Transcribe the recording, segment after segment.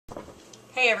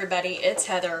Hey everybody, it's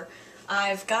Heather.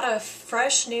 I've got a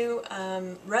fresh new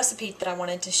recipe that I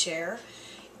wanted to share.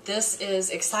 This is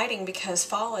exciting because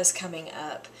fall is coming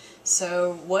up.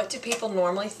 So what do people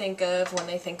normally think of when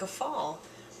they think of fall?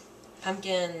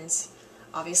 Pumpkins.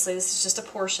 Obviously this is just a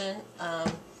portion.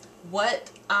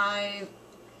 What I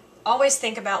always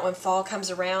think about when fall comes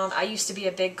around, I used to be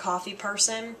a big coffee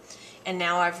person, and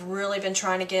now I've really been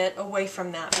trying to get away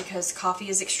from that because coffee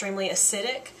is extremely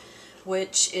acidic,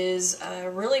 which is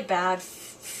really bad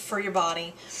for your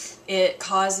body. It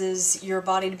causes your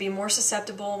body to be more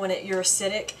susceptible when you're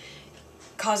acidic,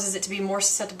 causes it to be more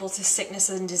susceptible to sickness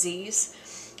and disease.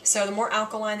 So the more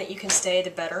alkaline that you can stay, the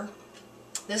better.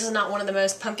 Pumpkin is not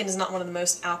one of the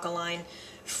most alkaline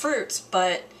fruits,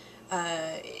 but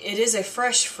it is a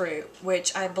fresh fruit,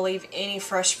 which I believe any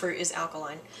fresh fruit is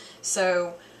alkaline.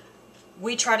 So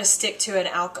we try to stick to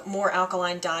a more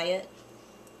alkaline diet.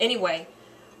 Anyway,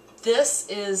 this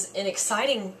is an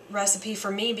exciting recipe for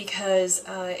me because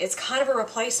it's kind of a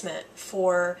replacement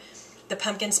for the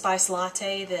pumpkin spice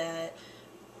latte that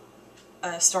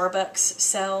Starbucks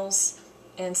sells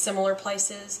and similar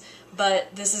places.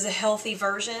 But this is a healthy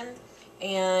version,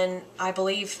 and I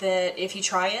believe that if you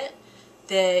try it,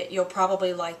 that you'll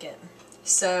probably like it.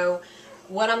 So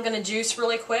what I'm going to juice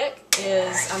really quick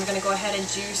is I'm going to go ahead and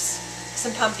juice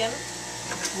some pumpkin.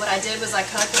 What I did was I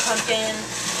cut the pumpkin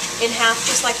in half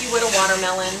just like you would a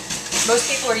watermelon. Most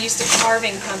people are used to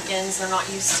carving pumpkins, they're not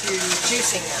used to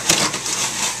juicing them.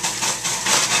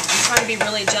 I'm trying to be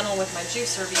really gentle with my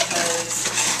juicer because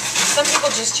some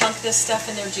people just chunk this stuff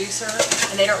in their juicer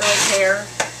and they don't really care,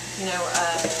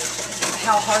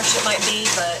 how harsh it might be,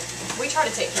 but we try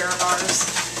to take care of ours,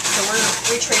 so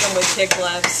we treat them with kid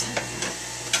gloves.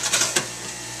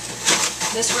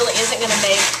 This really isn't going to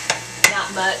make that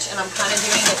much, and I'm kind of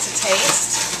doing it to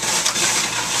taste.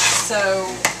 So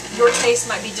your taste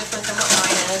might be different than what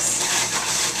mine is.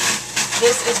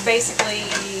 This is basically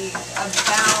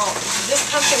this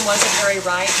pumpkin wasn't very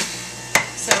ripe.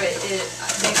 So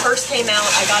they first came out,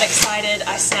 I got excited,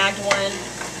 I snagged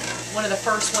one of the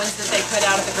first ones that they put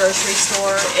out at the grocery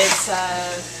store. It's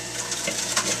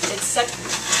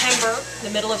September,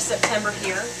 the middle of September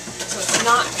here, so it's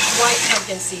not quite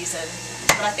pumpkin season,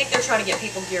 but I think they're trying to get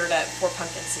people geared up for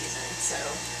pumpkin season. So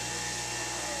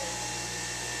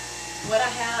what I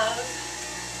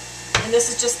have, and this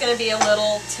is just going to be a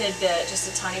little tidbit,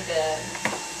 just a tiny bit,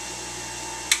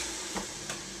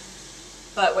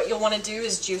 but what you'll want to do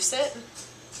is juice it.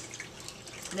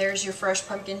 There's your fresh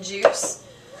pumpkin juice.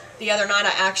 The other night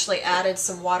I actually added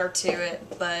some water to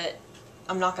it, but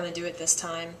I'm not going to do it this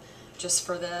time, just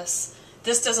for this.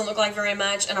 This doesn't look like very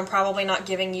much, and I'm probably not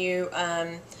giving you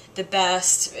the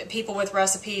best. People with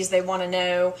recipes, they want to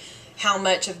know how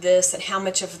much of this and how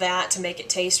much of that to make it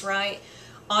taste right.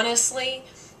 Honestly,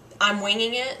 I'm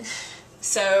winging it,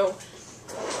 so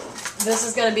this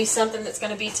is going to be something that's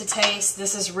going to be to taste.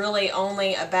 This is really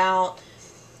only about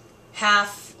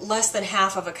less than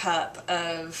half of a cup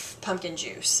of pumpkin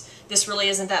juice. This really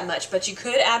isn't that much, but you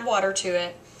could add water to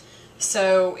it.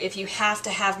 So if you have to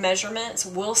have measurements,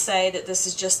 we'll say that this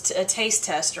is just a taste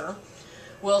tester.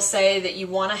 We'll say that you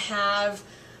want to have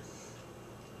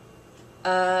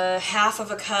half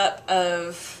of a cup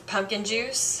of pumpkin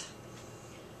juice.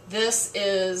 This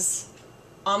is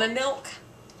almond milk.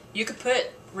 You could put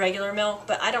regular milk,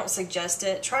 but I don't suggest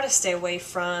it. Try to stay away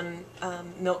from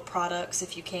milk products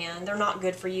if you can. They're not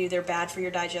good for you. They're bad for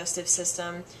your digestive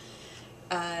system.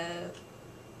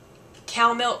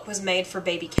 Cow milk was made for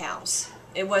baby cows.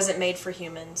 It wasn't made for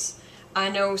humans. I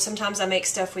know sometimes I make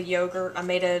stuff with yogurt. I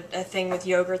made a thing with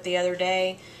yogurt the other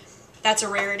day. That's a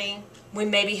rarity. We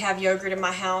maybe have yogurt in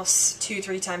my house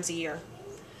 2-3 times a year.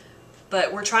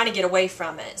 But we're trying to get away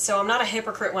from it. So I'm not a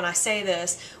hypocrite when I say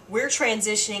this. We're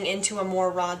transitioning into a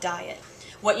more raw diet.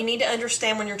 What you need to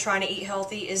understand when you're trying to eat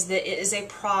healthy is that it is a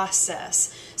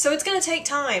process. So it's going to take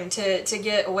time to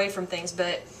get away from things.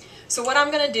 So what I'm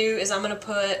going to do is I'm going to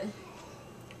put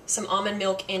some almond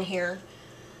milk in here.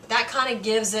 That kind of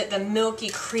gives it the milky,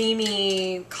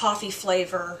 creamy coffee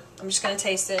flavor. I'm just going to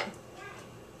taste it.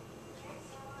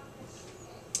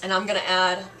 And I'm going to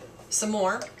add some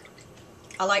more.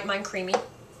 I like mine creamy.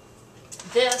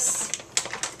 This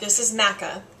is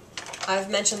maca. I've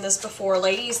mentioned this before.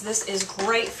 Ladies, this is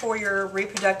great for your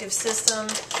reproductive system.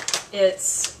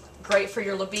 It's great for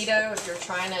your libido if you're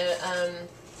trying to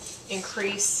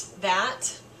increase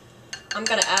that. I'm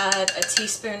going to add a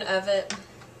teaspoon of it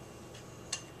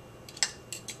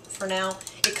for now.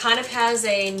 It kind of has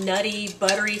a nutty,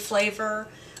 buttery flavor,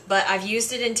 but I've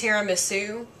used it in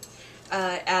tiramisu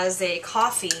as a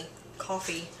coffee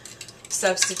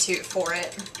substitute for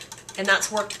it. And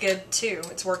that's worked good too.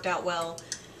 It's worked out well.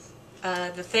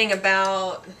 The thing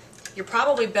about, you're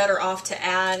probably better off to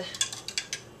add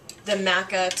the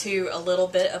maca to a little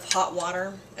bit of hot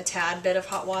water, a tad bit of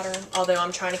hot water, although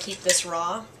I'm trying to keep this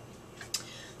raw.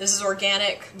 This is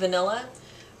organic vanilla.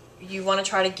 You want to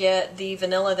try to get the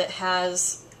vanilla that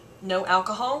has no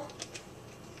alcohol.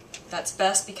 That's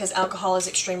best because alcohol is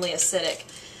extremely acidic.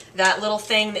 That little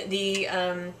thing that the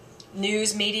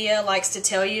news media likes to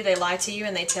tell you, they lie to you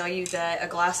and they tell you that a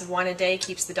glass of wine a day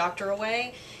keeps the doctor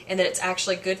away and that it's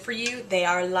actually good for you, they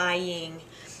are lying.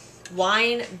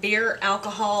 Wine, beer,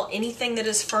 alcohol, anything that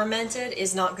is fermented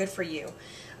is not good for you.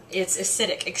 It's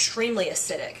acidic, extremely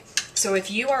acidic. So if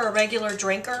you are a regular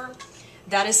drinker,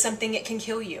 that is something that can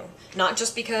kill you. Not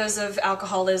just because of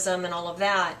alcoholism and all of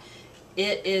that.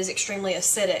 It is extremely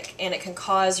acidic and it can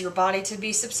cause your body to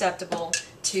be susceptible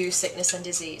to sickness and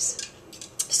disease.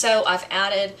 So I've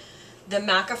added the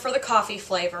maca for the coffee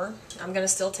flavor. I'm going to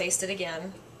still taste it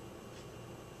again.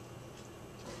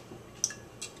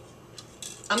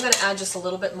 I'm going to add just a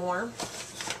little bit more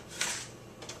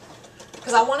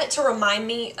because I want it to remind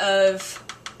me of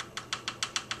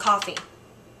coffee,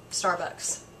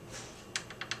 Starbucks.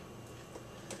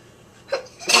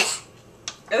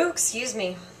 Oh, excuse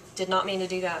me. Did not mean to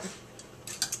do that.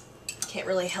 Can't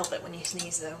really help it when you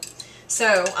sneeze though.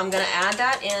 So I'm going to add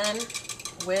that in,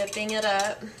 whipping it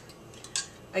up.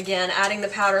 Again, adding the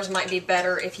powders might be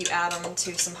better if you add them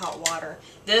to some hot water.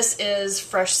 This is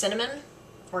fresh cinnamon,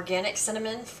 organic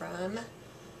cinnamon from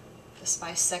the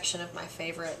spice section of my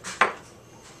favorite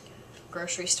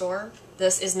grocery store.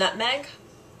 This is nutmeg.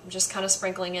 I'm just kind of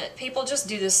sprinkling it. People just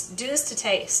do this to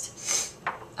taste.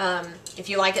 If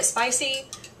you like it spicy,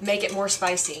 make it more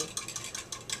spicy.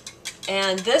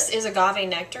 And this is agave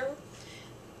nectar.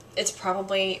 It's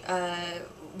probably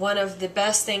one of the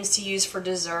best things to use for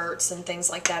desserts and things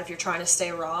like that if you're trying to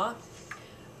stay raw.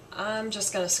 I'm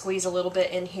just going to squeeze a little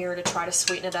bit in here to try to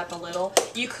sweeten it up a little.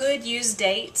 You could use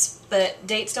dates, but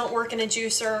dates don't work in a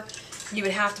juicer. You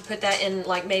would have to put that in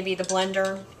like maybe the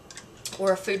blender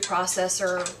or a food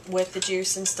processor with the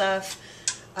juice and stuff.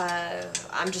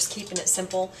 I'm just keeping it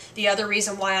simple. The other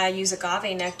reason why I use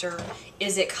agave nectar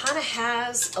is it kind of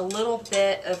has a little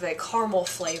bit of a caramel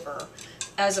flavor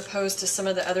as opposed to some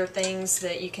of the other things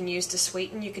that you can use to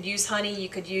sweeten. You could use honey, you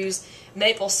could use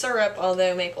maple syrup,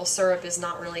 although maple syrup is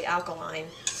not really alkaline.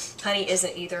 Honey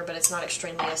isn't either, but it's not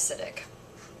extremely acidic.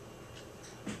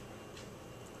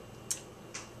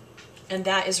 And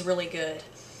that is really good.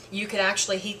 You could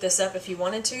actually heat this up if you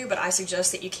wanted to, but I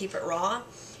suggest that you keep it raw.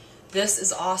 This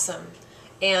is awesome.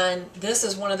 And this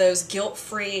is one of those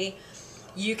guilt-free,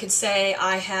 you could say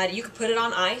you could put it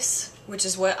on ice, which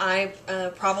is what I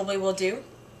probably will do.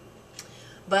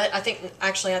 But I think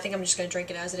I'm just going to drink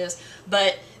it as it is.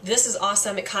 But this is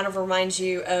awesome. It kind of reminds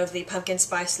you of the pumpkin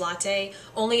spice latte,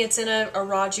 only it's in a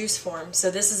raw juice form.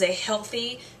 So this is a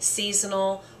healthy,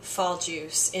 seasonal fall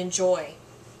juice. Enjoy.